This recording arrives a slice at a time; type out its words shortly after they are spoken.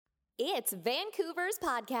It's Vancouver's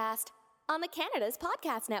podcast on the Canada's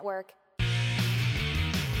Podcast Network.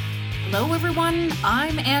 Hello everyone,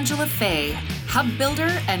 I'm Angela Fay, hub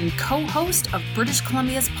builder and co-host of British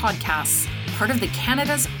Columbia's podcasts, part of the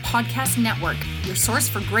Canada's Podcast Network, your source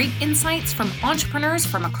for great insights from entrepreneurs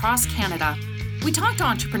from across Canada. We talk to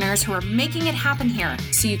entrepreneurs who are making it happen here,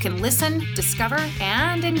 so you can listen, discover,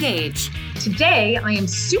 and engage. Today, I am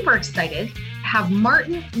super excited to have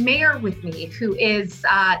Martin Mayer with me, who is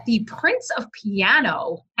the Prince of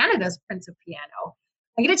Piano, Canada's Prince of Piano.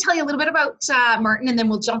 I'm going to tell you a little bit about Martin, and then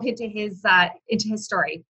we'll jump into his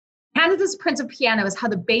story. Canada's Prince of Piano is how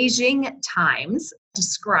the Beijing Times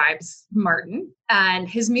describes Martin, and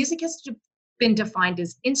his music has been defined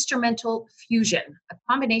as instrumental fusion, a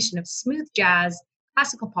combination of smooth jazz,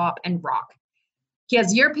 classical pop, and rock. He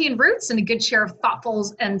has European roots and a good share of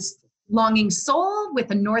thoughtful and longing soul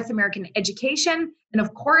with a North American education, and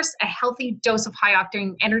of course, a healthy dose of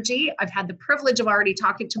high-octane energy. I've had the privilege of already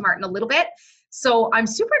talking to Martin a little bit, so I'm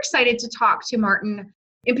super excited to talk to Martin,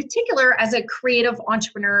 in particular as a creative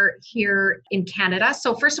entrepreneur here in Canada.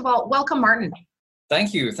 So first of all, welcome, Martin.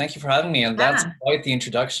 Thank you. Thank you for having me. And that's quite the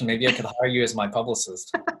introduction. Maybe I could hire you as my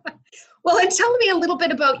publicist. Well, and tell me a little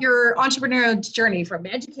bit about your entrepreneurial journey from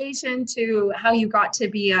education to how you got to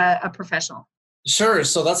be a professional. Sure.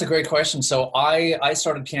 So that's a great question. So I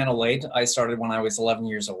started piano late. I started when I was 11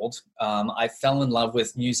 years old. I fell in love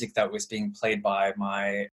with music that was being played by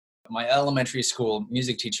my elementary school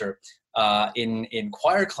music teacher in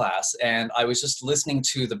choir class, and I was just listening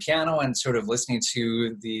to the piano and sort of listening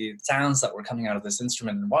to the sounds that were coming out of this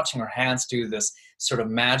instrument and watching her hands do this sort of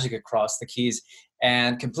magic across the keys,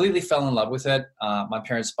 and completely fell in love with it. My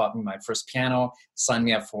parents bought me my first piano, signed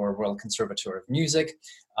me up for Royal Conservatoire of Music.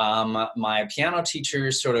 My piano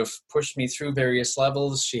teacher sort of pushed me through various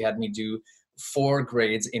levels. She had me do 4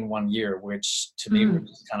 grades in 1 year, which to me was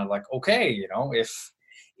just kind of like, okay, you know,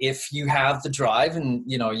 if you have the drive and,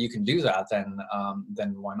 you know, you can do that,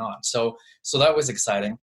 then why not? So that was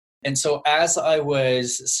exciting. And so as I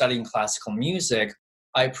was studying classical music,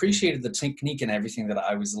 I appreciated the technique and everything that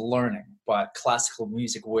I was learning, but classical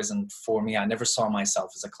music wasn't for me. I never saw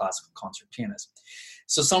myself as a classical concert pianist.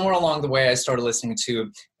 So somewhere along the way, I started listening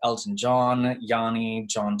to Elton John, Yanni,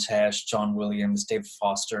 John Tesh, John Williams, David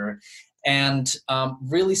Foster, and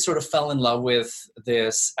really sort of fell in love with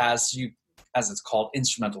this, as it's called,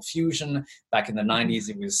 instrumental fusion. Back in the 90s,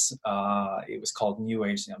 it was called New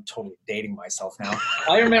Age. I'm totally dating myself now.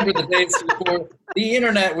 I remember the days before the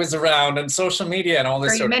internet was around and social media and all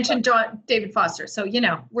this. You mentioned David Foster, so you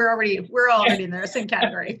know we're already in the same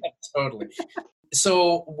category. Totally.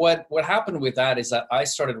 So what happened with that is that I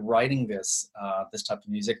started writing this type of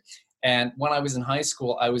music, and when I was in high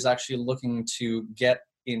school, I was actually looking to get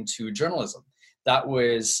into journalism. That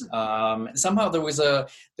was somehow there was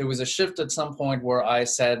a shift at some point where I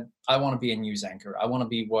said, I want to be a news anchor. I want to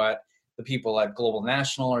be what the people at Global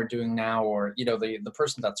National are doing now, or, you know, the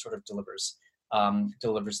person that sort of delivers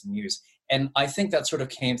the news. And I think that sort of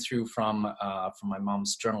came through from my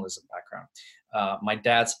mom's journalism background. My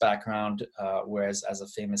dad's background was as a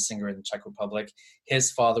famous singer in the Czech Republic.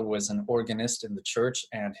 His father was an organist in the church,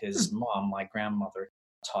 and his mom, my grandmother,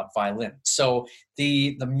 taught violin. So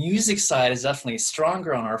the music side is definitely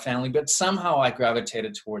stronger on our family, but somehow I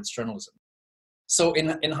gravitated towards journalism. So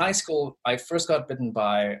in high school, I first got bitten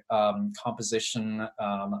by composition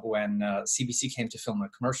when CBC came to film a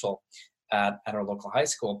commercial at our local high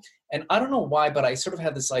school. And I don't know why, but I sort of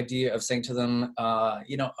had this idea of saying to them,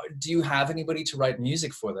 you know, do you have anybody to write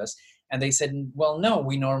music for this? And they said, well, no,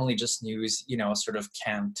 we normally just use, you know, sort of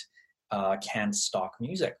canned stock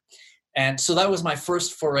music. And so that was my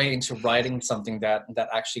first foray into writing something that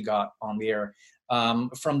actually got on the air.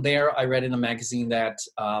 From there, I read in a magazine that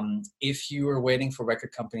if you are waiting for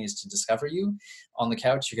record companies to discover you on the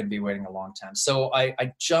couch, you're going to be waiting a long time. So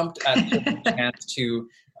I jumped at the chance to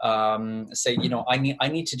say, you know, I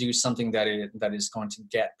need to do something that is going to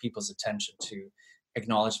get people's attention, to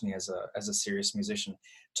acknowledge me as a serious musician.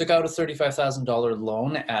 Took out a $35,000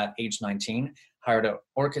 loan at age 19, hired an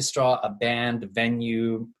orchestra, a band, a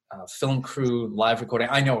venue, film crew, live recording.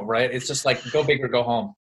 I know, right? It's just like go big or go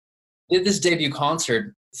home. Did this debut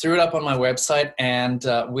concert, threw it up on my website, and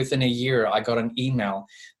within a year, I got an email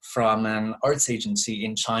from an arts agency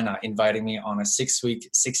in China inviting me on a 6-week,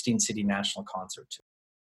 16-city national concert tour.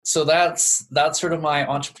 So that's sort of my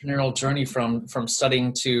entrepreneurial journey from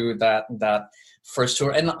studying to that first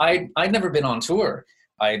tour. And I'd never been on tour.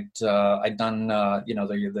 I'd done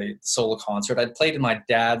the solo concert. I'd played in my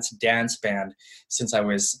dad's dance band since I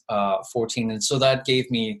was 14, and so that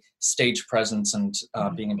gave me stage presence and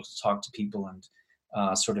being able to talk to people and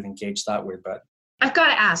sort of engage that way. But I've got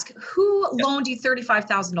to ask, who loaned you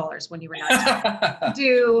 $35,000 when you were 19 to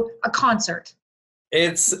do a concert?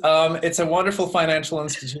 It's a wonderful financial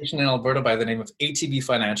institution in Alberta by the name of ATB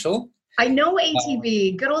Financial. I know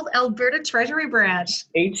ATB, good old Alberta Treasury Branch.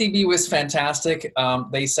 ATB was fantastic.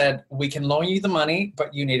 They said, we can loan you the money,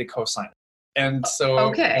 but you need a co-signer. And so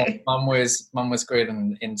Okay. Mom was great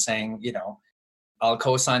in saying, I'll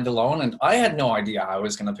co-sign the loan. And I had no idea how I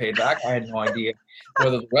was going to pay it back. I had no idea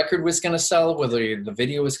whether the record was going to sell, whether the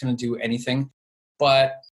video was going to do anything.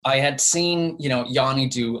 But I had seen, Yanni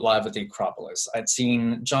do live at the Acropolis. I'd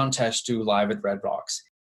seen John Tesh do live at Red Rocks.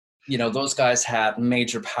 Those guys had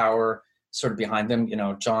major power sort of behind them.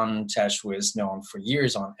 John Tesh was known for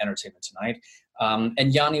years on Entertainment Tonight.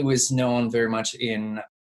 And Yanni was known very much in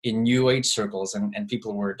New Age circles, and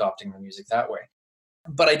people were adopting the music that way.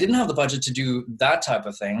 But I didn't have the budget to do that type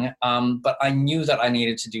of thing. But I knew that I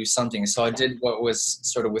needed to do something. So I did what was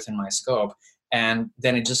sort of within my scope. And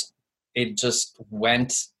then it just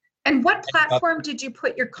went. And what platform did you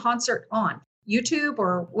put your concert on? YouTube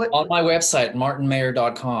or what? On my website,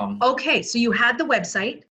 martinmayer.com. Okay, so you had the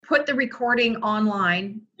website, put the recording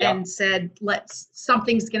online, and said,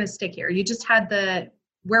 something's going to stick here. You just had the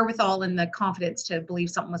wherewithal and the confidence to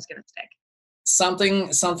believe something was going to stick.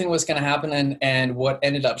 Something was going to happen, and what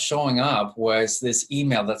ended up showing up was this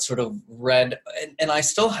email that sort of read, and I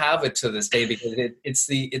still have it to this day because it's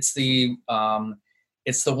the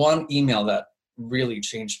one email that really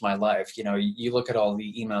changed my life. You look at all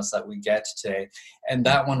the emails that we get today, and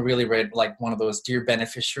that one really read like one of those dear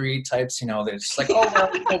beneficiary types. They're just like,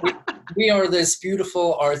 we are this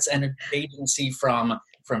beautiful arts and agency from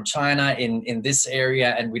China in this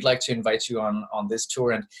area, and we'd like to invite you on this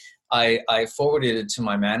tour. And I forwarded it to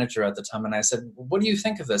my manager at the time, and I said, what do you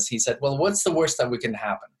think of this? He said, well, what's the worst that can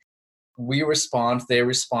happen? We respond, they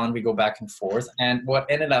respond, we go back and forth. And what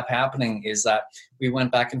ended up happening is that we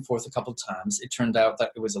went back and forth a couple of times. It turned out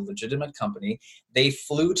that it was a legitimate company. They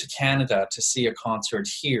flew to Canada to see a concert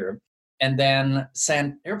here and then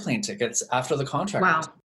sent airplane tickets after the contract. Wow.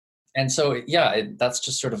 And so, that's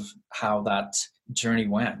just sort of how that journey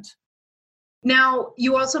went. Now,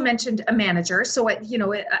 you also mentioned a manager. So, I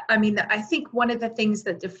think one of the things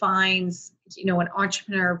that defines, an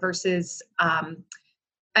entrepreneur versus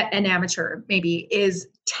an amateur maybe is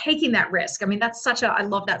taking that risk. I mean, that's I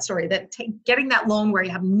love that story, that getting that loan where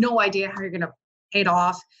you have no idea how you're going to pay it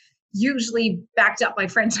off, usually backed up by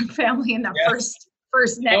friends and family in that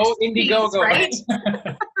first next Indiegogo, right?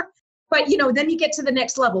 But, then you get to the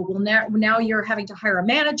next level. Well, now you're having to hire a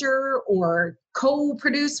manager or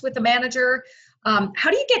co-produce with a manager. How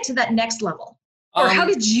do you get to that next level? Or how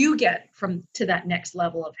did you get to that next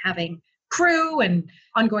level of having crew and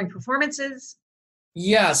ongoing performances?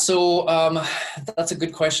 Yeah, so that's a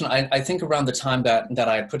good question. I think around the time that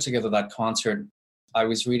I had put together that concert, I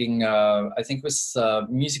was reading, I think it was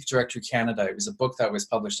Music Directory Canada. It was a book that was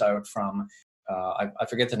published out from, I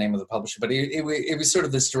forget the name of the publisher, but it was sort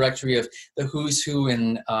of this directory of the who's who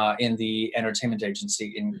in the entertainment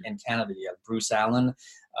agency in Canada. You had Bruce Allen,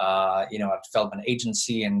 at Feldman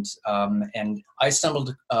Agency, and I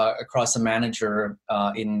stumbled across a manager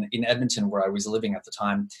in Edmonton where I was living at the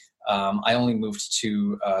time. I only moved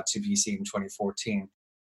to BC in 2014.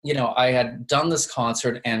 I had done this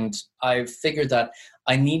concert, and I figured that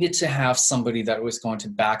I needed to have somebody that was going to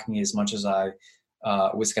back me as much as I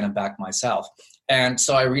was going to back myself. And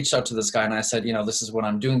so I reached out to this guy and I said, this is what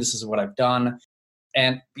I'm doing. This is what I've done.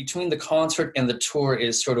 And between the concert and the tour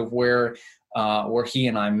is sort of where he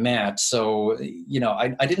and I met. So,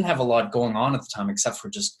 I didn't have a lot going on at the time except for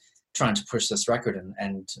just trying to push this record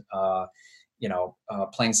and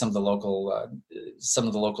playing some of the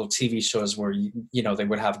local TV shows where, they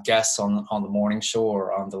would have guests on the morning show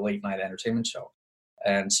or on the late night entertainment show.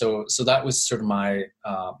 And so that was sort of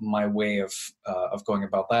my way of going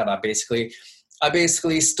about that. I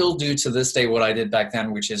basically still do to this day what I did back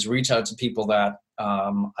then, which is reach out to people that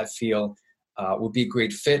I feel would be a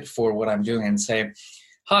great fit for what I'm doing and say,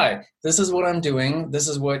 hi, this is what I'm doing. This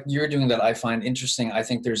is what you're doing that I find interesting. I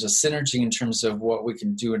think there's a synergy in terms of what we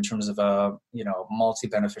can do in terms of a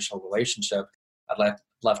multi-beneficial relationship. I'd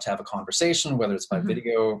love to have a conversation, whether it's by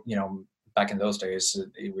video, back in those days,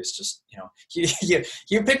 it was just,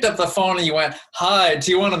 you picked up the phone and you went, hi, do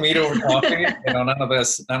you want to meet over coffee? None of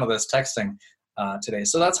this texting today.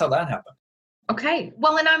 So that's how that happened. Okay.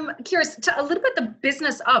 Well, and I'm curious a little bit the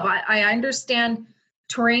business of, I understand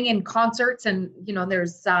touring and concerts and,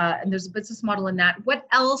 there's a business model in that. What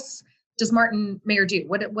else does Martin Mayer do?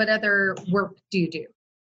 What other work do you do?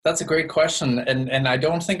 That's a great question. And I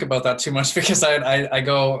don't think about that too much because I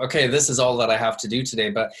go, okay, this is all that I have to do today.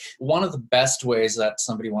 But one of the best ways that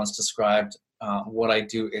somebody once described what I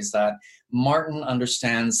do is that Martin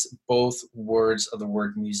understands both words of the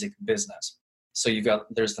word music business. So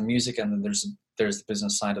there's the music and then there's the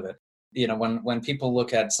business side of it. When people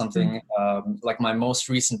look at something like my most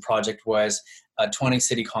recent project was a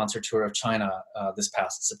 20-city concert tour of China this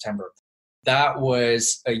past September. That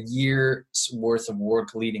was a year's worth of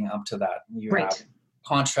work leading up to that. You have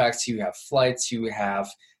contracts, you have flights, you have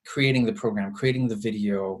creating the program, creating the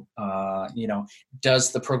video,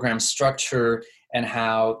 does the program structure and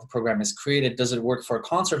how the program is created, does it work for a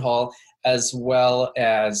concert hall as well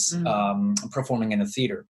as performing in a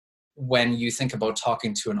theater? When you think about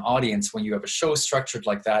talking to an audience, when you have a show structured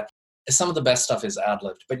like that, some of the best stuff is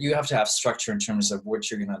ad-libbed, but you have to have structure in terms of what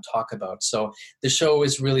you're going to talk about. So the show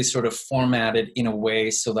is really sort of formatted in a way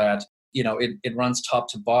so that, it runs top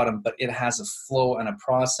to bottom, but it has a flow and a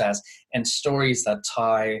process and stories that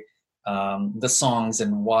tie the songs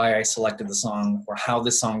and why I selected the song or how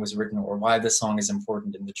this song was written or why this song is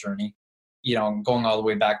important in the journey, going all the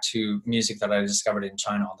way back to music that I discovered in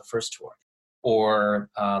China on the first tour. Or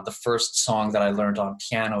the first song that I learned on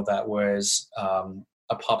piano that was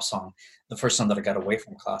a pop song, the first time that I got away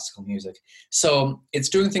from classical music. So it's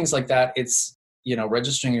doing things like that. It's,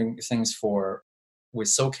 registering things with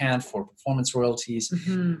SOCAN for performance royalties,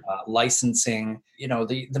 licensing.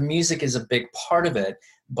 The music is a big part of it.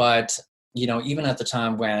 But, even at the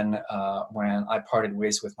time when I parted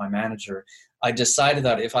ways with my manager, I decided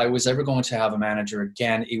that if I was ever going to have a manager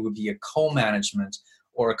again, it would be a co-management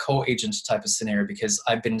or a co-agent type of scenario, because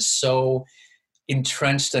I've been so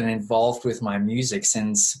entrenched and involved with my music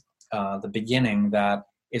since the beginning that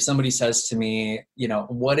if somebody says to me,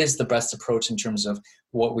 what is the best approach in terms of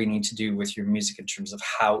what we need to do with your music in terms of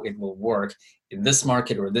how it will work in this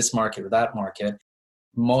market or that market,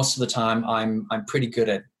 most of the time I'm pretty good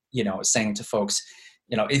at, saying to folks,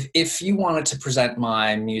 if you wanted to present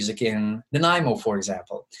my music in Nanaimo, for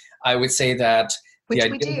example, I would say that which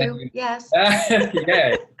we do, yes.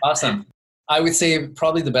 Yeah, awesome. I would say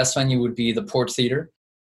probably the best venue would be the Port Theatre.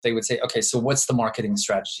 They would say, okay, so what's the marketing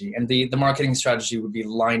strategy? And the marketing strategy would be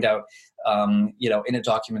lined out, in a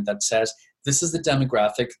document that says, this is the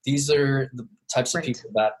demographic. These are the types of people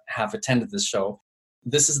that have attended this show.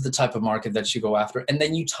 This is the type of market that you go after. And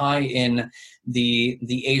then you tie in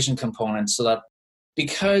the Asian component so that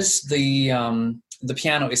because the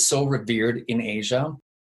piano is so revered in Asia,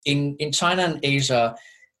 in China and Asia,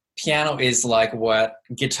 piano is like what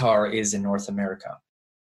guitar is in North America.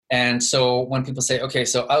 And so when people say, okay,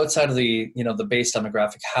 so outside of the base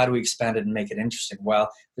demographic, how do we expand it and make it interesting? Well,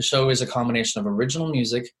 the show is a combination of original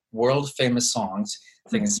music, world famous songs,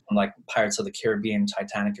 things like Pirates of the Caribbean,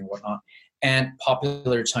 Titanic and whatnot, and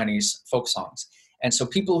popular Chinese folk songs. And so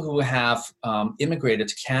people who have immigrated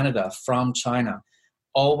to Canada from China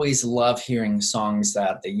always love hearing songs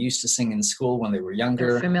that they used to sing in school when they were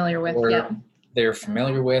younger. They're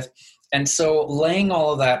familiar with. And so laying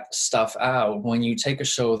all of that stuff out, when you take a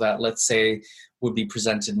show that, let's say, would be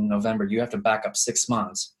presented in November, you have to back up 6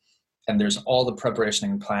 months. And there's all the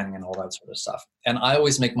preparation and planning and all that sort of stuff. And I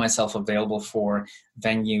always make myself available for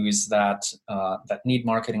venues that need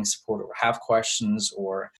marketing support or have questions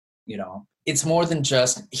or, it's more than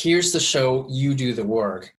just, here's the show, you do the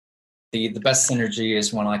work. The best synergy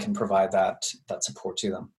is when I can provide that support to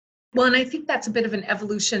them. Well, and I think that's a bit of an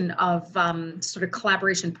evolution of sort of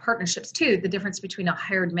collaboration partnerships too. The difference between a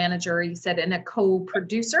hired manager, you said, and a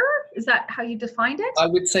co-producer. Is that how you defined it? I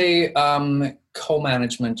would say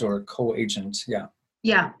co-management or co-agent. Yeah.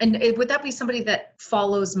 Yeah. And would that be somebody that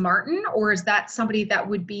follows Martin, or is that somebody that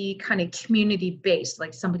would be kind of community based,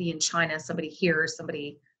 like somebody in China, somebody here,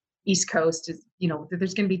 somebody East Coast? Is,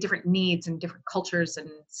 there's going to be different needs and different cultures and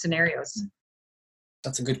scenarios.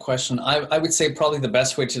 That's a good question. I would say probably the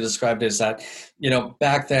best way to describe it is that,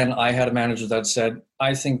 back then I had a manager that said,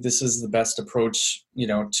 I think this is the best approach,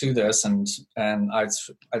 to this. And I'd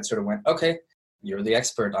sort of went, okay, you're the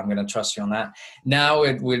expert. I'm going to trust you on that. Now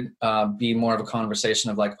it would be more of a conversation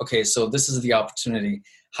of like, okay, so this is the opportunity.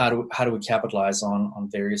 How do we capitalize on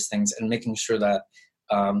various things and making sure that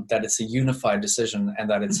that it's a unified decision and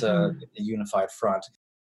that it's a unified front.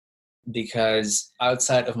 Because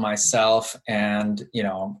outside of myself and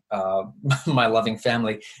my loving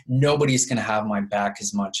family, nobody's going to have my back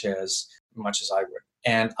as much as I would.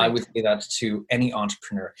 And I would say that to any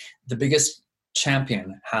entrepreneur. The biggest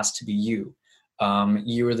champion has to be you.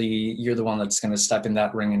 You're the one that's going to step in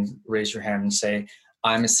that ring and raise your hand and say,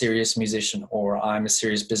 I'm a serious musician or I'm a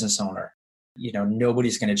serious business owner.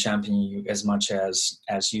 Nobody's going to champion you as much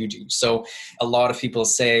as you do. So a lot of people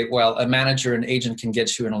say, well, a manager and agent can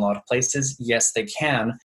get you in a lot of places. Yes, they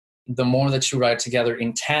can. The more that you ride together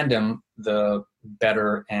in tandem, the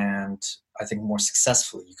better and I think, more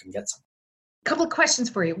successfully you can get something. A couple of questions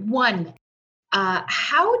for you. One,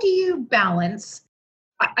 how do you balance?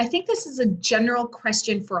 I think this is a general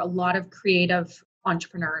question for a lot of creative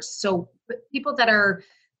entrepreneurs. So people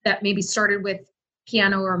that maybe started with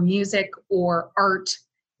piano or music or art,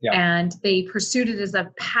 and they pursued it as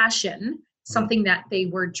a passion, something that they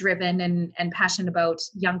were driven and passionate about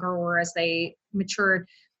younger or as they matured,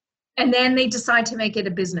 and then they decide to make it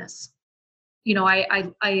a business. You know,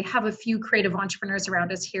 I have a few creative entrepreneurs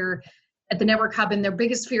around us here at the Network Hub, and their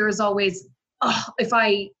biggest fear is always, if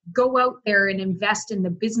I go out there and invest in the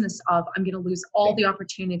business of, I'm going to lose all the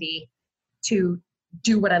opportunity to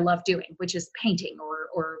do what I love doing, which is painting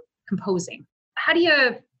or composing. How do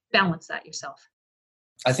you balance that yourself?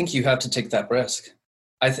 I think you have to take that risk.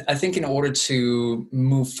 I think in order to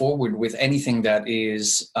move forward with anything that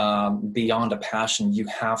is beyond a passion, you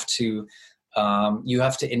have to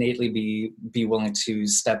innately be willing to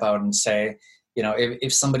step out and say, you know,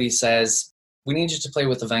 if somebody says, we need you to play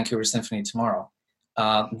with the Vancouver Symphony tomorrow,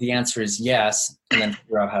 the answer is yes, and then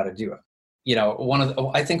figure out how to do it. You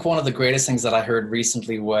know, I think one of the greatest things that I heard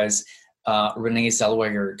recently was Renee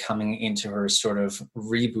Zellweger coming into her sort of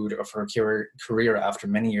reboot of her career after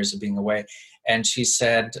many years of being away. And she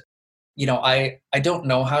said, you know, I don't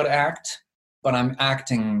know how to act, but I'm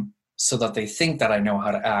acting so that they think that I know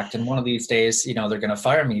how to act. And one of these days, you know, they're going to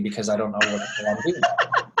fire me because I don't know what I'm doing.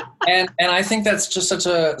 And I think that's just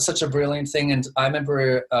such a brilliant thing. And I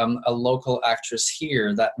remember a local actress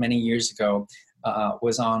here that many years ago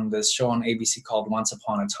was on this show on ABC called Once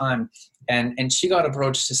Upon a Time. And she got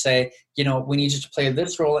approached to say, you know, we need you to play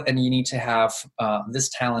this role and you need to have this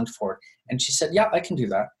talent for it. And she said, yeah, I can do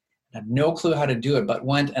that. I had no clue how to do it, but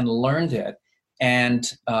went and learned it and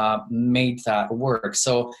made that work.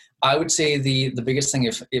 So I would say the biggest thing,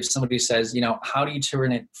 if somebody says, you know, how do you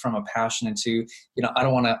turn it from a passion into, you know, I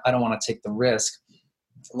don't want to take the risk.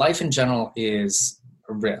 Life in general is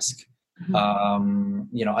a risk. Mm-hmm.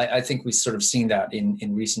 You know, I think we've sort of seen that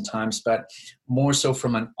in recent times, but more so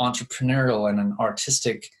from an entrepreneurial and an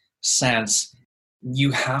artistic sense,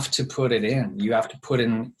 you have to put it in. You have to put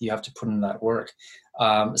in that work.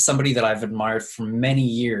 Somebody that I've admired for many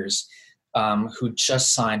years, who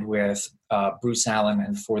just signed with Bruce Allen,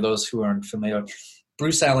 and for those who aren't familiar,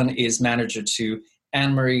 Bruce Allen is manager to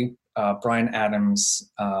Anne-Marie, Bryan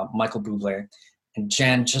Adams, Michael Bublé. And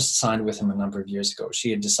Jan just signed with him a number of years ago.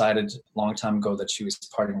 She had decided a long time ago that she was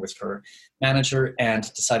parting with her manager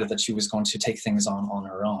and decided that she was going to take things on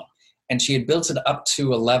her own. And she had built it up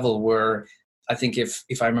to a level where I think if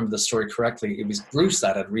I remember the story correctly, it was Bruce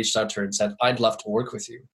that had reached out to her and said, I'd love to work with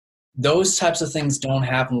you. Those types of things don't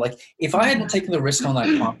happen. Like if I hadn't taken the risk on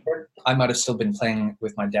that concert, I might have still been playing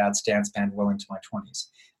with my dad's dance band well into my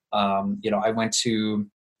 20s. You know, I went to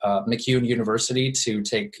MacEwan University to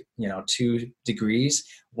take, you know, 2 degrees,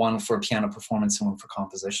 one for piano performance and one for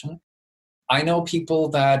composition. I know people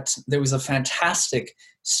that there was a fantastic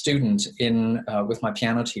student with my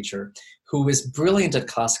piano teacher who was brilliant at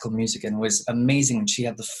classical music and was amazing. And she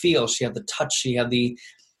had the feel, she had the touch, she had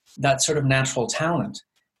that sort of natural talent.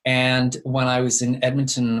 And when I was in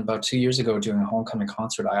Edmonton about 2 years ago doing a homecoming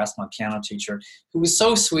concert, I asked my piano teacher, who was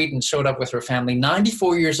so sweet and showed up with her family,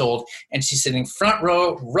 94 years old, and she's sitting front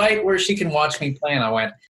row, right where she can watch me play. And I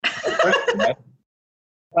went, I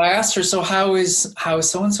asked her, so how is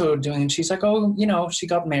so-and-so doing? And she's like, oh, you know, she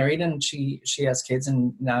got married and she has kids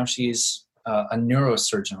and now she's a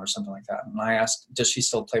neurosurgeon or something like that. And I asked, does she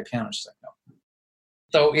still play piano? She's like, no.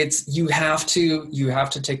 So you have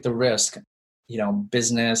to take the risk. You know,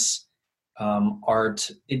 business, art,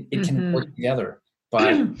 it can work together,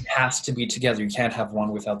 but it has to be together. You can't have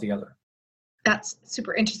one without the other. That's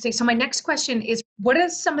super interesting. So my next question is, what are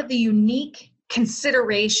some of the unique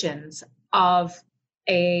considerations of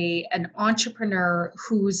an entrepreneur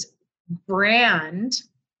whose brand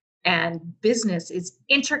and business is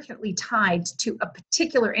intricately tied to a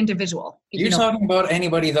particular individual? You're talking about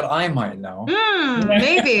anybody that I might know.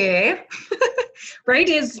 Maybe. Right?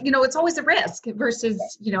 It's always a risk versus,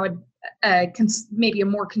 you know, maybe a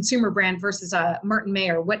more consumer brand versus a Martin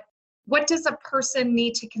Mayer. What does a person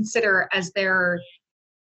need to consider as they're,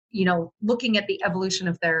 you know, looking at the evolution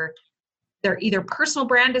of their either personal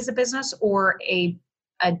brand as a business or a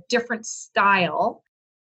different style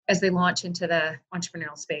as they launch into the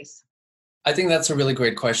entrepreneurial space? I think that's a really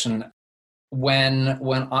great question. When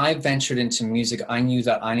I ventured into music, I knew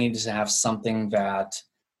that I needed to have something that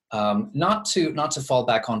not to fall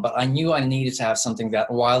back on, but I knew I needed to have something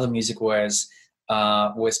that while the music was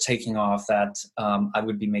taking off, that I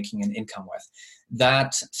would be making an income with.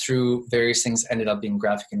 That through various things ended up being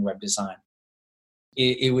graphic and web design.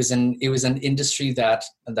 it was an industry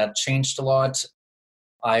that changed a lot.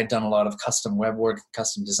 I had done a lot of custom web work,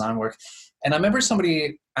 custom design work. And I remember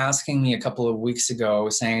somebody asking me a couple of weeks ago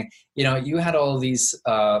saying, you had all these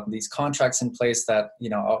contracts in place that,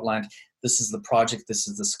 outlined this is the project, this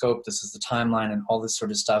is the scope, this is the timeline, and all this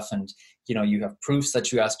sort of stuff. And, you have proofs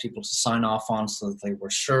that you asked people to sign off on so that they were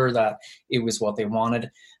sure that it was what they wanted.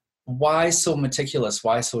 Why so meticulous?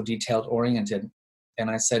 Why so detailed oriented? And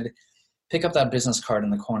I said, pick up that business card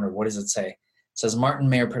in the corner. What does it say? It says Martin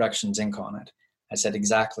Mayer Productions Inc. on it. I said,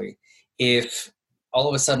 exactly. If all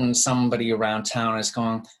of a sudden somebody around town is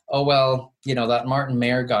going, oh, well, that Martin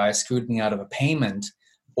Mayer guy screwed me out of a payment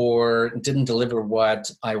or didn't deliver what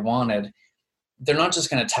I wanted, they're not just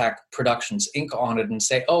going to tack Productions Inc. on it and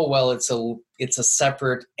say, oh, well, it's a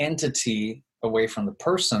separate entity away from the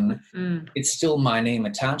person. It's still my name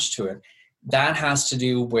attached to it. That has to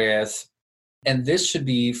do with, and this should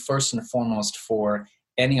be first and foremost for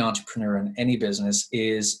any entrepreneur in any business,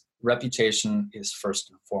 is reputation is first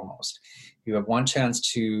and foremost. You have one chance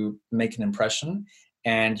to make an impression,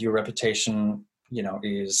 and your reputation,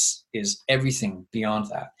 is everything beyond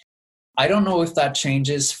that. I don't know if that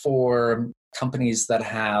changes for companies that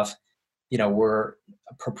have, where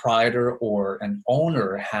a proprietor or an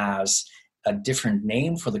owner has a different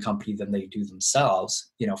name for the company than they do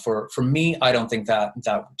themselves. For me, I don't think that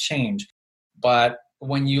would change. But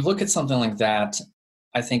when you look at something like that,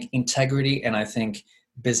 I think integrity and I think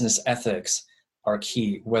business ethics are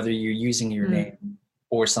key, whether you're using your name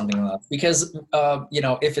or something else. Because,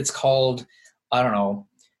 if it's called, I don't know,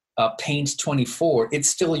 Paint 24, it's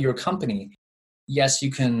still your company. Yes,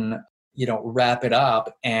 you can, wrap it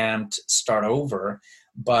up and start over,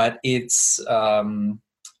 but it's,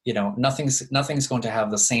 nothing's going to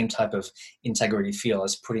have the same type of integrity feel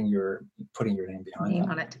as putting your name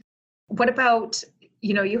behind it. What about,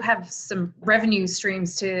 you have some revenue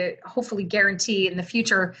streams to hopefully guarantee in the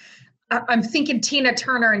future. I'm thinking Tina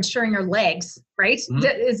Turner insuring her legs, right?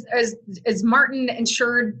 Is Martin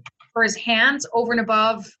insured for his hands over and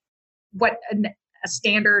above what a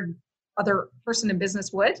standard other person in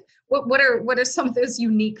business would? What are some of those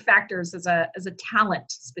unique factors as a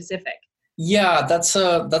talent specific? Yeah, that's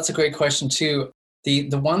a great question too. The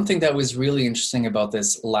one thing that was really interesting about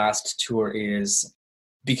this last tour is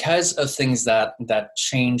because of things that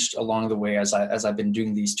changed along the way as I've been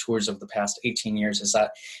doing these tours over the past 18 years, is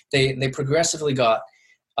that they progressively got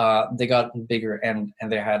bigger and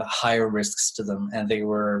they had higher risks to them, and they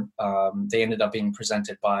ended up being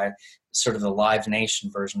presented by sort of the Live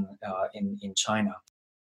Nation version in China.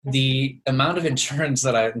 The amount of insurance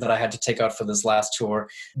that I had to take out for this last tour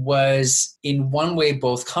was in one way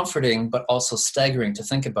both comforting but also staggering to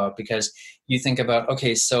think about, because you think about,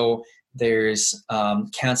 okay, so there's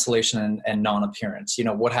cancellation and non-appearance.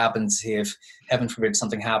 What happens if, heaven forbid,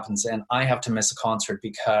 something happens and I have to miss a concert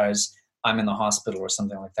because I'm in the hospital or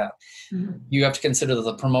something like that. Mm-hmm. You have to consider that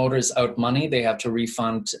the promoter's out money. They have to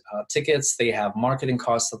refund tickets. They have marketing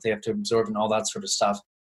costs that they have to absorb and all that sort of stuff.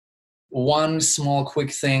 One small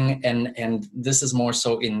quick thing, and this is more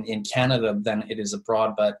so in Canada than it is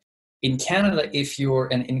abroad, but in Canada, if you're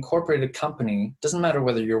an incorporated company, doesn't matter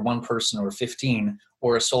whether you're one person or 15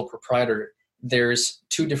 or a sole proprietor, there's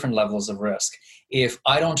two different levels of risk. If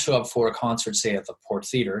I don't show up for a concert, say at the Port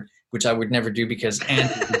Theatre, which I would never do because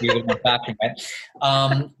Andy would be the one backing it.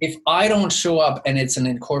 If I don't show up and it's an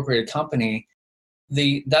incorporated company,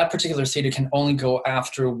 that particular theater can only go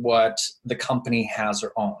after what the company has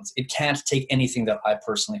or owns. It can't take anything that I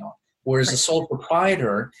personally own. Whereas a sole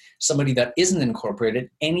proprietor, somebody that isn't incorporated,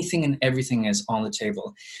 anything and everything is on the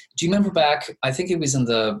table. Do you remember back, I think it was in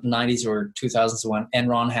the 90s or 2000s when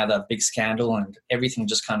Enron had that big scandal and everything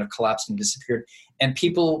just kind of collapsed and disappeared. And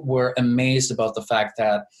people were amazed about the fact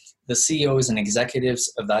that the CEOs and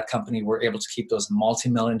executives of that company were able to keep those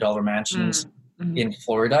multi-million-dollar mansions in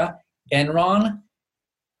Florida. Enron,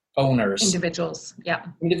 owners.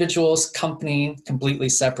 Individuals, company, completely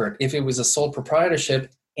separate. If it was a sole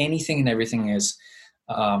proprietorship, anything and everything is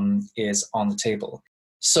on the table.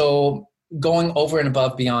 So going over and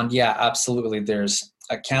above beyond, yeah, absolutely. There's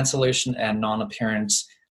a cancellation and non-appearance,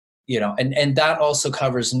 and that also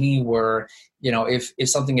covers me where, if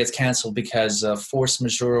something gets canceled because of force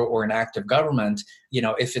majeure or an act of government,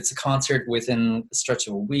 if it's a concert within a stretch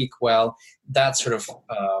of a week, well, that sort of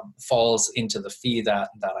falls into the fee that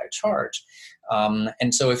I charge.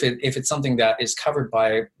 And so if it's something that is covered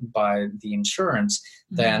by the insurance,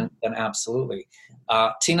 then absolutely.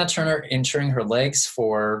 Tina Turner insuring her legs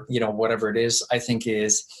for, whatever it is, I think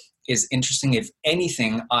is interesting. If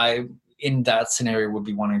anything, I, in that scenario, would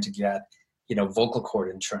be wanting to get vocal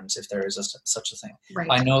cord insurance if there is such a thing. Right.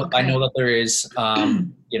 I know Okay. that there is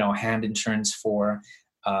hand insurance for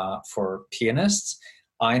pianists.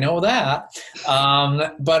 I know that,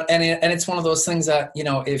 but it's one of those things that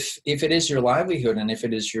if it is your livelihood and if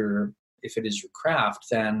it is your craft,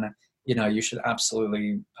 then you should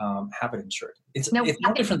absolutely have it insured. It's no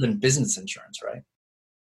different than business insurance, right?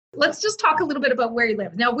 Let's just talk a little bit about where you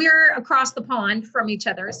live. Now, we're across the pond from each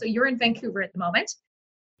other, so you're in Vancouver at the moment.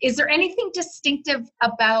 Is there anything distinctive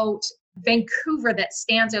about Vancouver that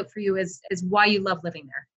stands out for you as why you love living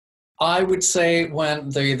there? I would say when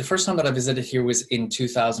the first time that I visited here was in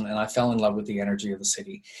 2000, and I fell in love with the energy of the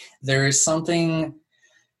city. There is something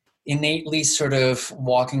innately sort of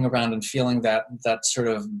walking around and feeling that sort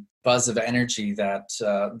of buzz of energy that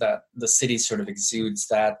the city sort of exudes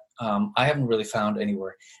that I haven't really found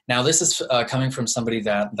anywhere. Now, this is coming from somebody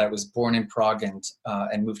that was born in Prague and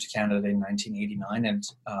moved to Canada in 1989, and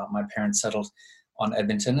my parents settled on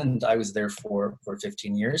Edmonton, and I was there for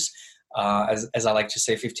 15 years. As I like to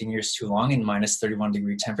say, 15 years too long in minus 31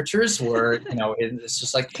 degree temperatures where, it's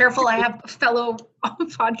just like... Careful, I have fellow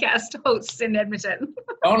podcast hosts in Edmonton.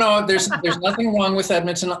 Oh, no, there's nothing wrong with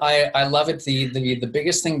Edmonton. I love it. The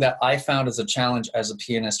biggest thing that I found as a challenge as a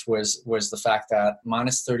pianist was the fact that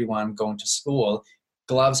minus 31 going to school,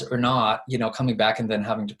 gloves or not, coming back and then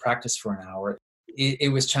having to practice for an hour.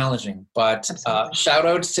 It was challenging. But shout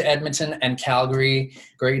outs to Edmonton and Calgary,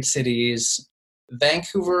 great cities.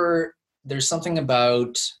 Vancouver, there's something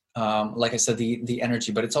about, like I said, the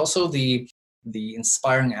energy, but it's also the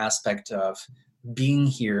inspiring aspect of being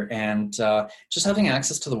here and just having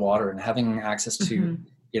access to the water and having access to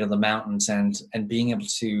the mountains and being able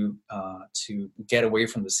to get away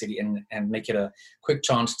from the city and make it a quick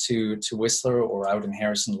jaunt to Whistler or out in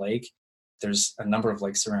Harrison Lake. There's a number of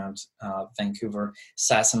lakes around Vancouver.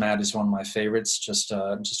 Sasamat is one of my favorites, just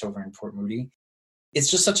over in Port Moody. It's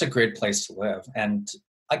just such a great place to live. And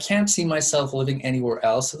I can't see myself living anywhere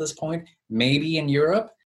else at this point, maybe in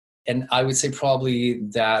Europe. And I would say probably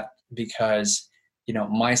that because,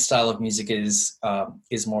 my style of music is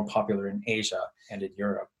more popular in Asia and in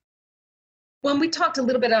Europe. Well, we talked a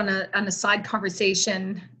little bit on a side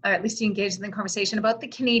conversation, or at least you engaged in the conversation about the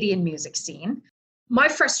Canadian music scene. My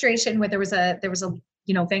frustration with there was a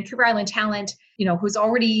Vancouver Island talent, who's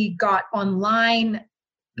already got online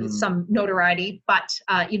some notoriety, but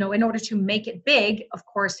in order to make it big, of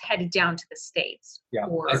course, headed down to the States. Yeah,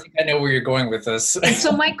 I think I know where you're going with this. And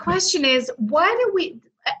so my question is, why do we?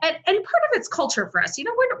 And part of it's culture for us.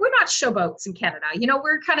 We're not showboats in Canada.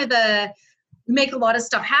 We're kind of we make a lot of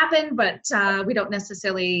stuff happen, but we don't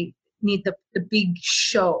necessarily need the big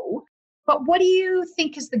show. But what do you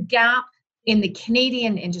think is the gap in the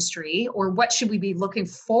Canadian industry, or what should we be looking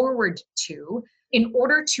forward to in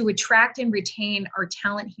order to attract and retain our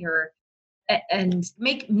talent here and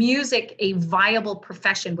make music a viable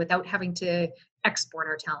profession without having to export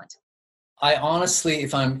our talent? I honestly,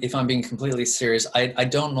 if I'm being completely serious, I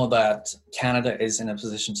don't know that Canada is in a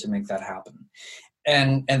position to make that happen.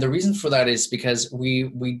 And the reason for that is because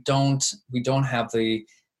we don't have the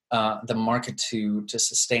market to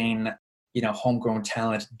sustain homegrown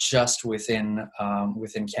talent just within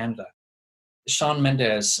Canada. Shawn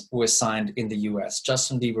Mendes was signed in the US.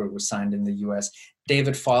 Justin Bieber was signed in the US.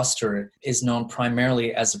 David Foster is known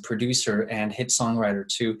primarily as a producer and hit songwriter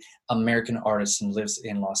to American artists and lives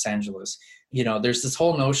in Los Angeles. There's this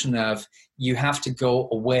whole notion of you have to go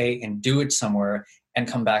away and do it somewhere and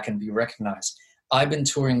come back and be recognized. I've been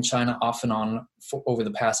touring China off and on over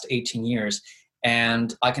the past 18 years,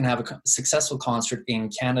 and I can have a successful concert in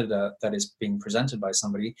Canada that is being presented by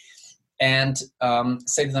somebody and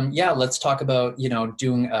say to them, yeah, let's talk about,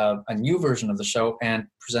 doing a new version of the show and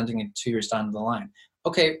presenting it 2 years down the line.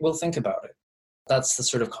 Okay, we'll think about it. That's the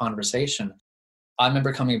sort of conversation. I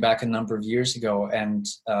remember coming back a number of years ago and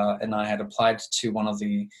I had applied to one of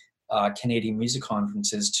the Canadian music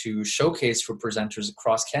conferences to showcase for presenters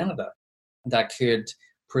across Canada that could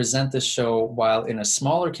present the show while in a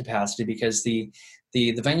smaller capacity, because the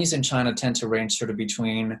venues in China tend to range sort of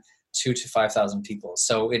between 2,000 to 5,000 people.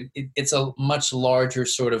 So it's a much larger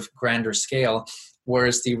sort of grander scale,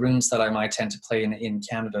 whereas the rooms that I might tend to play in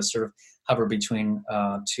Canada sort of hover between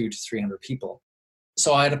 200 to 300 people.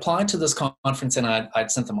 So I had applied to this conference and I'd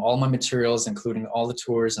sent them all my materials, including all the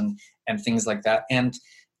tours and things like that. And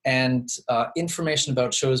information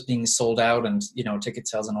about shows being sold out and, ticket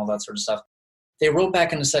sales and all that sort of stuff. They wrote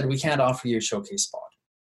back and said, we can't offer you a showcase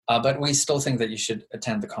spot, but we still think that you should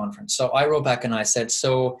attend the conference. So I wrote back and I said,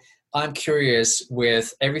 so I'm curious,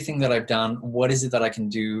 with everything that I've done, what is it that I can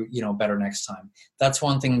do, better next time? That's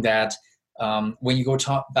one thing that when you go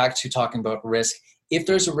back to talking about risk, if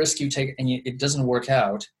there's a risk you take and it doesn't work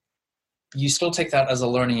out, you still take that as a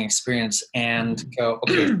learning experience and go,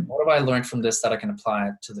 okay, what have I learned from this that I can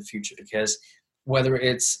apply to the future? Because whether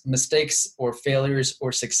it's mistakes or failures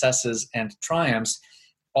or successes and triumphs,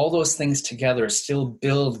 all those things together still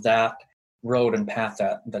build that road and path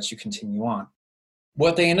that you continue on.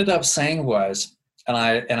 What they ended up saying was, and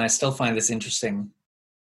I still find this interesting,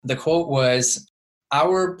 the quote was,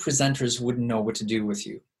 "Our presenters wouldn't know what to do with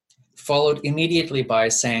you," followed immediately by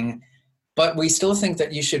saying, "But we still think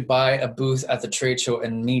that you should buy a booth at the trade show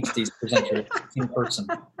and meet these presenters in person."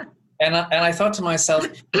 And I thought to myself,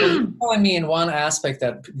 well, you're telling me in one aspect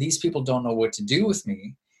that these people don't know what to do with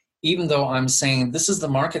me, even though I'm saying this is the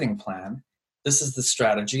marketing plan, this is the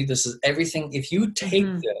strategy, this is everything. If you take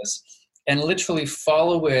this and literally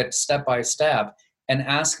follow it step by step and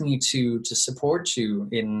ask me to support you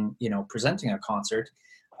in, presenting a concert,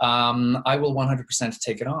 I will 100%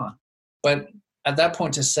 take it on. But at that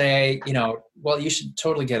point to say, well, you should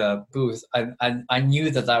totally get a booth, I knew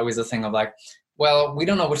that was a thing of like, well, we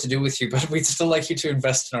don't know what to do with you, but we'd still like you to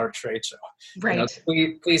invest in our trade show. Right.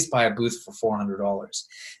 Please buy a booth for $400,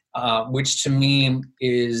 which to me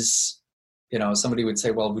is, somebody would say,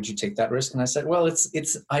 well, would you take that risk? And I said, well,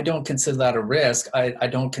 I don't consider that a risk. I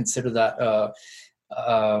don't consider that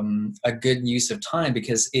a good use of time,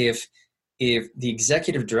 because if the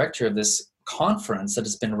executive director of this conference that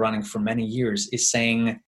has been running for many years is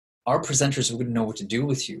saying our presenters wouldn't know what to do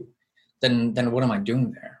with you, then what am I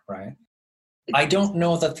doing there, right? I don't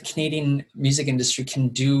know that the Canadian music industry can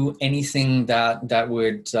do anything that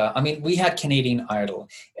would. We had Canadian Idol,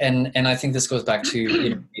 and I think this goes back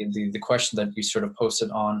to the question that you sort of posted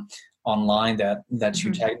online that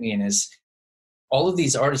you tagged me in, is all of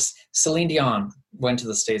these artists. Celine Dion went to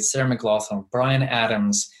the States, Sarah McLachlan, Bryan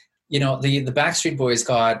Adams. The Backstreet Boys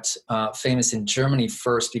got famous in Germany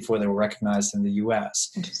first before they were recognized in the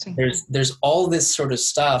US. Interesting. There's all this sort of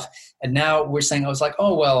stuff. And now we're saying, I was like,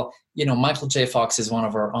 oh, well, Michael J. Fox is one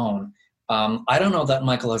of our own. I don't know that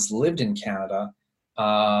Michael has lived in Canada,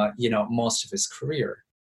 most of his career.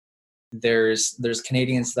 There's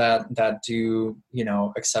Canadians that do,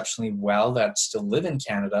 exceptionally well that still live in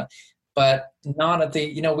Canada, but not at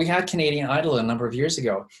the, we had Canadian Idol a number of years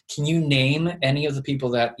ago. Can you name any of the people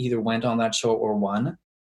that either went on that show or won?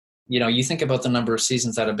 You think about the number of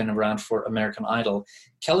seasons that have been around for American Idol.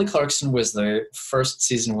 Kelly Clarkson was the first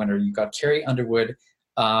season winner. You got Carrie Underwood.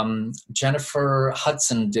 Jennifer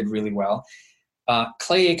Hudson did really well.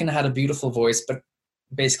 Clay Aiken had a beautiful voice, but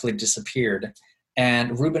basically disappeared.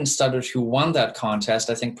 And Ruben Studdard, who won that contest,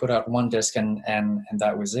 I think put out one disc and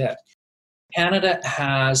that was it. Canada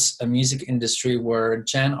has a music industry where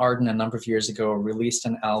Jan Arden a number of years ago released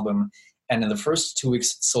an album, and in the first 2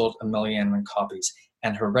 weeks it sold 1 million copies,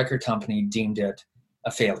 and her record company deemed it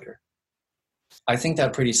a failure. I think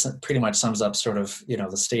that pretty much sums up sort of,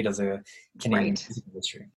 the state of the Canadian music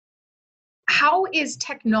industry. How is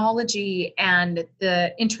technology and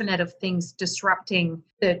the Internet of Things disrupting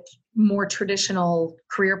the more traditional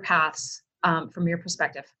career paths from your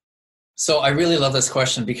perspective? So I really love this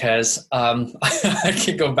question because I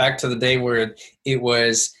can go back to the day where it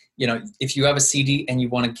was, if you have a CD and you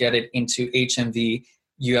want to get it into HMV,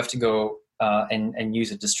 you have to go and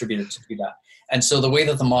use a distributor to do that. And so the way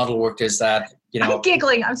that the model worked is that, I'm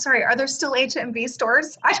giggling. I'm sorry. Are there still HMV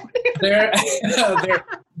stores? I don't even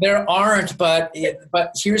there aren't, but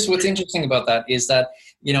here's what's interesting about that is that,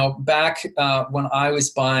 back when I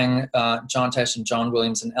was buying John Tesh and John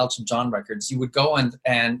Williams and Elton John records, you would go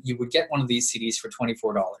and you would get one of these CDs for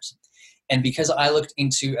 $24. And because I looked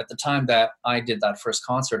into, at the time that I did that first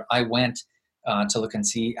concert, I went to look and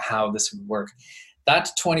see how this would work.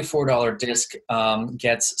 That $24 disc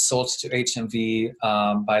gets sold to HMV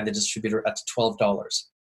by the distributor at $12.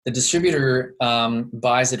 The distributor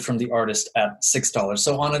buys it from the artist at $6.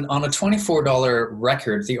 So on a $24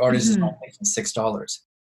 record, the artist is not making $6.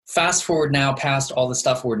 Fast forward now past all the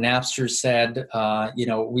stuff where Napster said,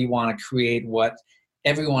 we want to create what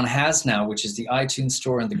everyone has now, which is the iTunes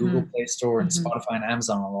store and the Google Play store and Spotify and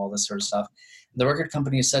Amazon and all this sort of stuff. The record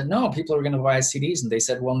company said, no, people are going to buy CDs. And they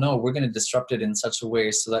said, well, no, we're going to disrupt it in such a way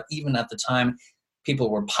so that even at the time people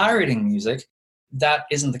were pirating music, that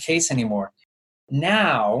isn't the case anymore.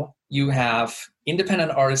 Now you have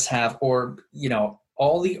independent artists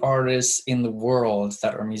all the artists in the world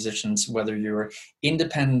that are musicians, whether you're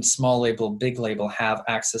independent, small label, big label, have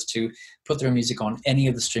access to put their music on any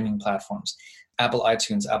of the streaming platforms, Apple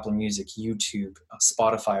iTunes, Apple Music, YouTube,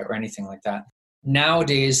 Spotify, or anything like that.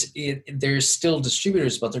 Nowadays, there's still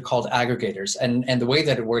distributors, but they're called aggregators. And the way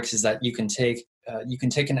that it works is that you can take you can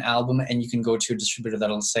take an album and you can go to a distributor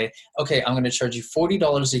that'll say, okay, I'm going to charge you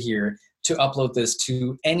 $40 a year to upload this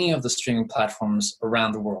to any of the streaming platforms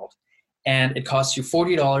around the world. And it costs you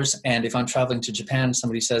 $40. And if I'm traveling to Japan,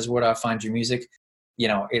 somebody says, where do I find your music?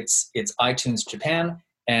 It's iTunes Japan,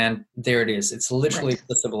 and there it is. It's literally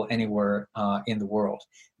accessible anywhere in the world.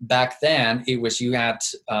 Back then, it was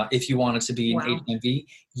if you wanted to be in HMV,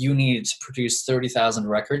 you needed to produce 30,000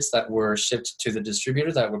 records that were shipped to the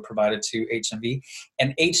distributor that would provide it to HMV.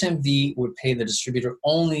 And HMV would pay the distributor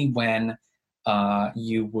only when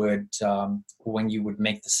you would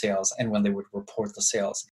make the sales and when they would report the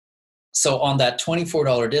sales. So on that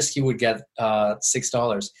 $24 disc, you would get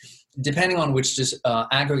 $6. Depending on which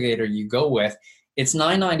aggregator you go with, it's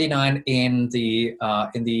 $9.99 in the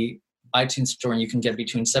iTunes store, and you can get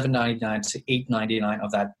between $7.99 to $8.99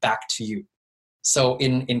 of that back to you. So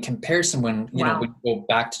in comparison, when we go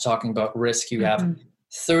back to talking about risk, you have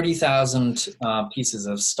 30,000 pieces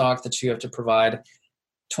of stock that you have to provide,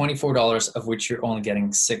 $24 of which you're only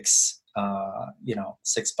getting $6.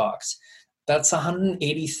 That's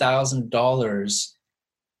 $180,000.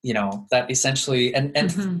 That essentially, and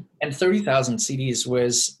 30,000 CDs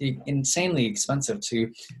was insanely expensive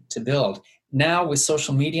to build. Now with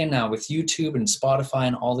social media, now with YouTube and Spotify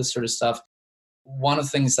and all this sort of stuff, one of the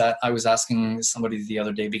things that I was asking somebody the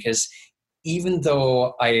other day, because even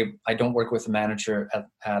though I don't work with a manager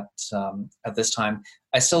at this time,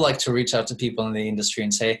 I still like to reach out to people in the industry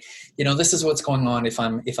and say, this is what's going on. If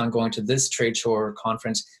I'm going to this trade show or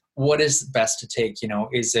conference, what is best to take?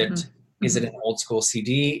 Is it an old school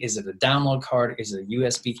CD? Is it a download card? Is it a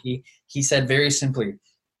USB key? He said very simply,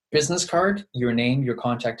 business card, your name, your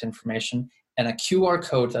contact information, and a QR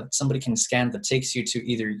code that somebody can scan that takes you to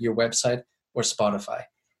either your website or Spotify.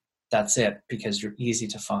 That's it, because you're easy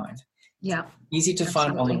to find. Yeah. Easy to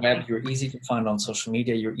find on the web. You're easy to find on social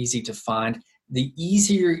media. You're easy to find. The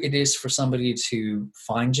easier it is for somebody to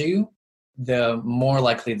find you, the more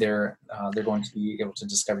likely they're going to be able to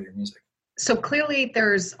discover your music. So clearly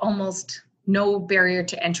there's almost no barrier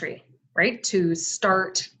to entry, right? To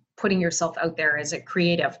start putting yourself out there as a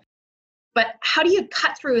creative. But how do you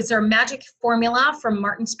cut through? Is there a magic formula from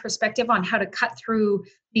Martin's perspective on how to cut through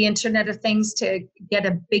the Internet of Things to get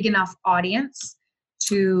a big enough audience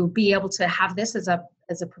to be able to have this as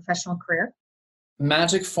a professional career?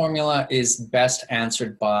 Magic formula is best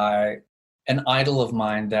answered by an idol of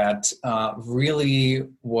mine that really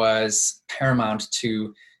was paramount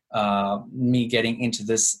to me getting into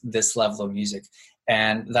this level of music.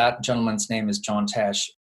 And that gentleman's name is John Tesh.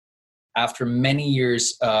 After many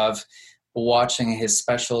years of watching his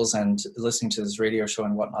specials and listening to his radio show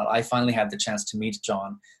and whatnot, I finally had the chance to meet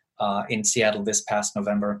John in Seattle this past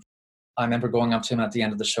November. I remember going up to him at the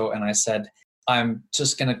end of the show and I said, I'm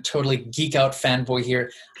just going to totally geek out fanboy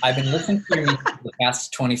here. I've been listening to your music for the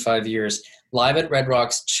past 25 years. Live at Red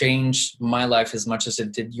Rocks changed my life as much as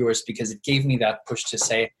it did yours, because it gave me that push to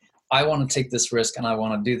say, I want to take this risk and I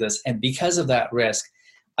want to do this. And because of that risk,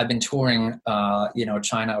 I've been touring,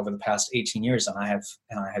 China over the past 18 years, and I have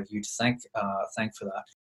you to thank for that.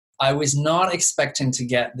 I was not expecting to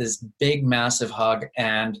get this big, massive hug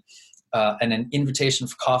and an invitation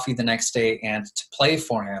for coffee the next day and to play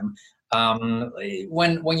for him.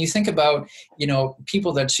 When you think about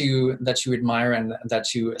people that you admire and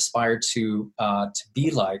that you aspire to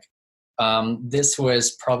be like, this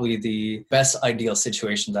was probably the best ideal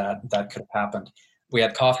situation that could have happened. We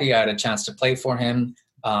had coffee. I had a chance to play for him.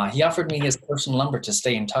 He offered me his personal number to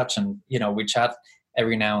stay in touch, and we chat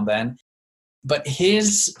every now and then. But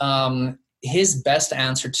his best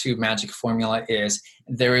answer to magic formula is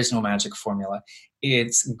there is no magic formula.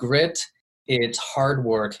 It's grit, it's hard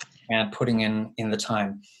work, and putting in the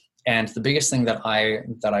time. And the biggest thing that I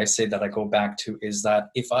say that I go back to is that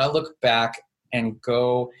if I look back and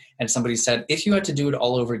somebody said, if you had to do it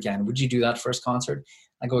all over again, would you do that first concert?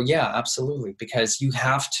 I go, yeah, absolutely, because you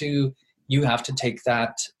have to take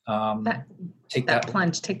that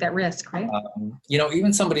plunge, take that risk, right?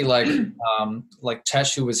 Even somebody like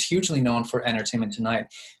Tesh, who was hugely known for Entertainment Tonight,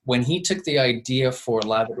 when he took the idea for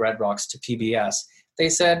Live at Red Rocks to PBS, they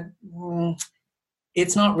said,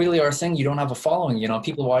 it's not really our thing. You don't have a following.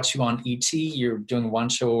 People watch you on ET. You're doing one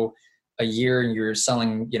show a year and you're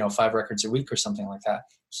selling, 5 records a week or something like that.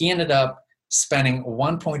 He ended up spending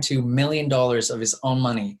 $1.2 million of his own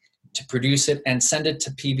money to produce it and send it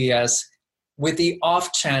to PBS with the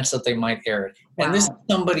off chance that they might air it. Wow. And this is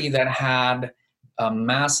somebody that had a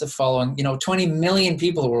massive following. 20 million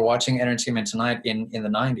people were watching Entertainment Tonight in the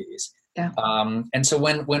 90s. Yeah. And so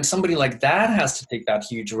when somebody like that has to take that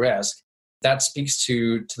huge risk, that speaks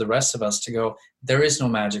to the rest of us to go, there is no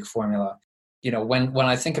magic formula. when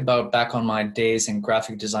I think about back on my days in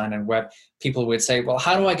graphic design and web, people would say, well,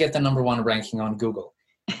 how do I get the number one ranking on Google?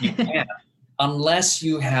 You can't. Unless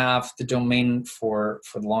you have the domain for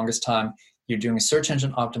the longest time, you're doing search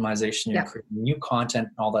engine optimization, you're creating new content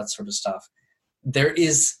and all that sort of stuff. There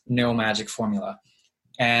is no magic formula.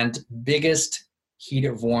 And biggest heed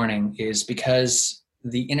of warning is because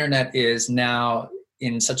the internet is now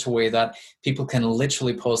in such a way that people can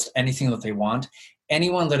literally post anything that they want.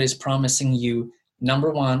 Anyone that is promising you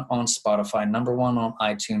number one on Spotify, number one on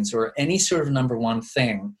iTunes, or any sort of number one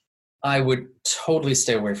thing, I would totally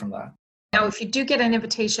stay away from that. Now, if you do get an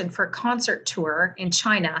invitation for a concert tour in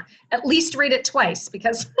China, at least read it twice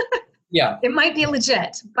because it might be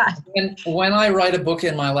legit. But when I write a book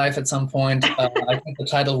in my life at some point, I think the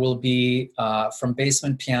title will be From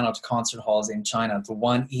Basement Piano to Concert Halls in China, the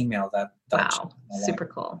one email that wow, super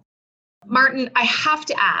cool. Martin, I have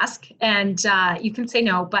to ask, and you can say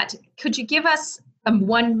no, but could you give us a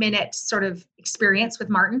 1 minute sort of experience with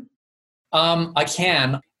Martin? I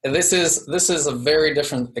can. This is a very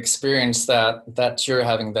different experience that you're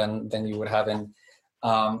having than you would have in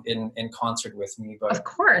concert with me. But of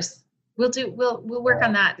course, we'll work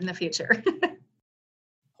on that in the future.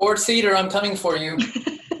 Port Theater, I'm coming for you.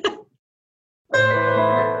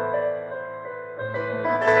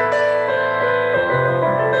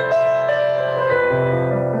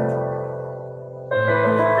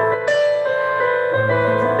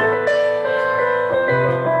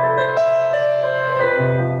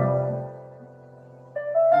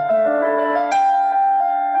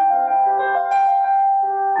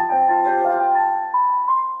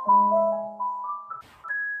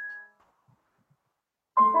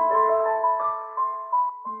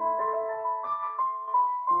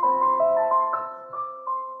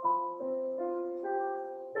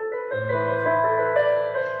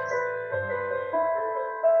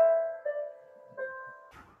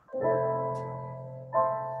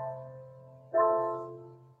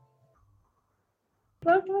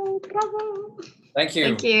 Bravo. Thank you.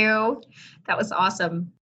 Thank you. That was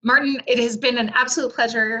awesome. Martin, it has been an absolute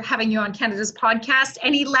pleasure having you on Canada's podcast.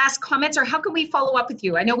 Any last comments, or how can we follow up with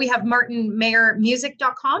you? I know we have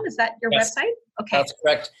martinmayermusic.com. Is that your website? Okay. That's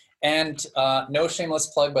correct. And no shameless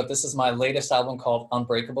plug, but this is my latest album called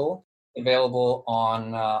Unbreakable, available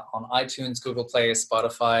on iTunes, Google Play,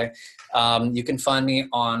 Spotify. You can find me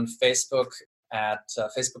on Facebook at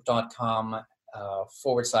facebook.com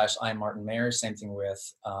 /I'm Martin Mayer. Same thing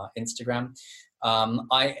with Instagram.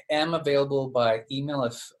 I am available by email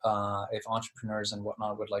if entrepreneurs and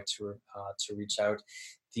whatnot would like to reach out.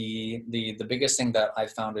 The biggest thing that I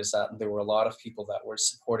found is that there were a lot of people that were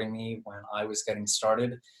supporting me when I was getting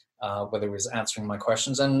started, whether it was answering my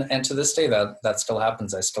questions, and to this day that still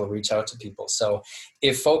happens. I still reach out to people. So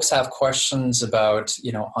if folks have questions about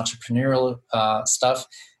entrepreneurial stuff,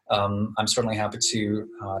 I'm certainly happy to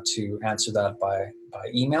answer that by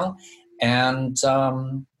email. And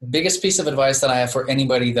biggest piece of advice that I have for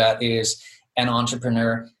anybody that is an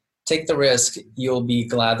entrepreneur: take the risk. You'll be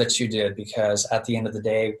glad that you did, because at the end of the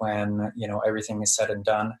day, when everything is said and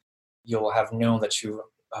done, you'll have known that you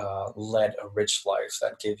led a rich life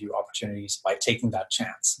that gave you opportunities by taking that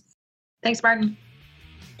chance. Thanks, Martin.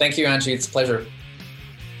 Thank you, Angie. It's a pleasure.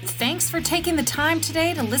 Thanks for taking the time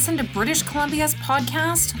today to listen to British Columbia's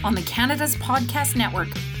podcast on the Canada's Podcast Network.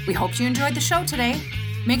 We hope you enjoyed the show today.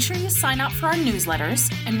 Make sure you sign up for our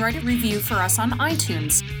newsletters and write a review for us on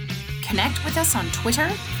iTunes. Connect with us on Twitter,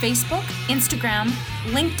 Facebook, Instagram,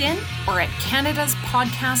 LinkedIn, or at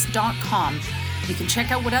canadaspodcast.com. You can check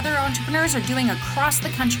out what other entrepreneurs are doing across the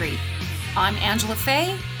country. I'm Angela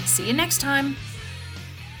Fay. See you next time.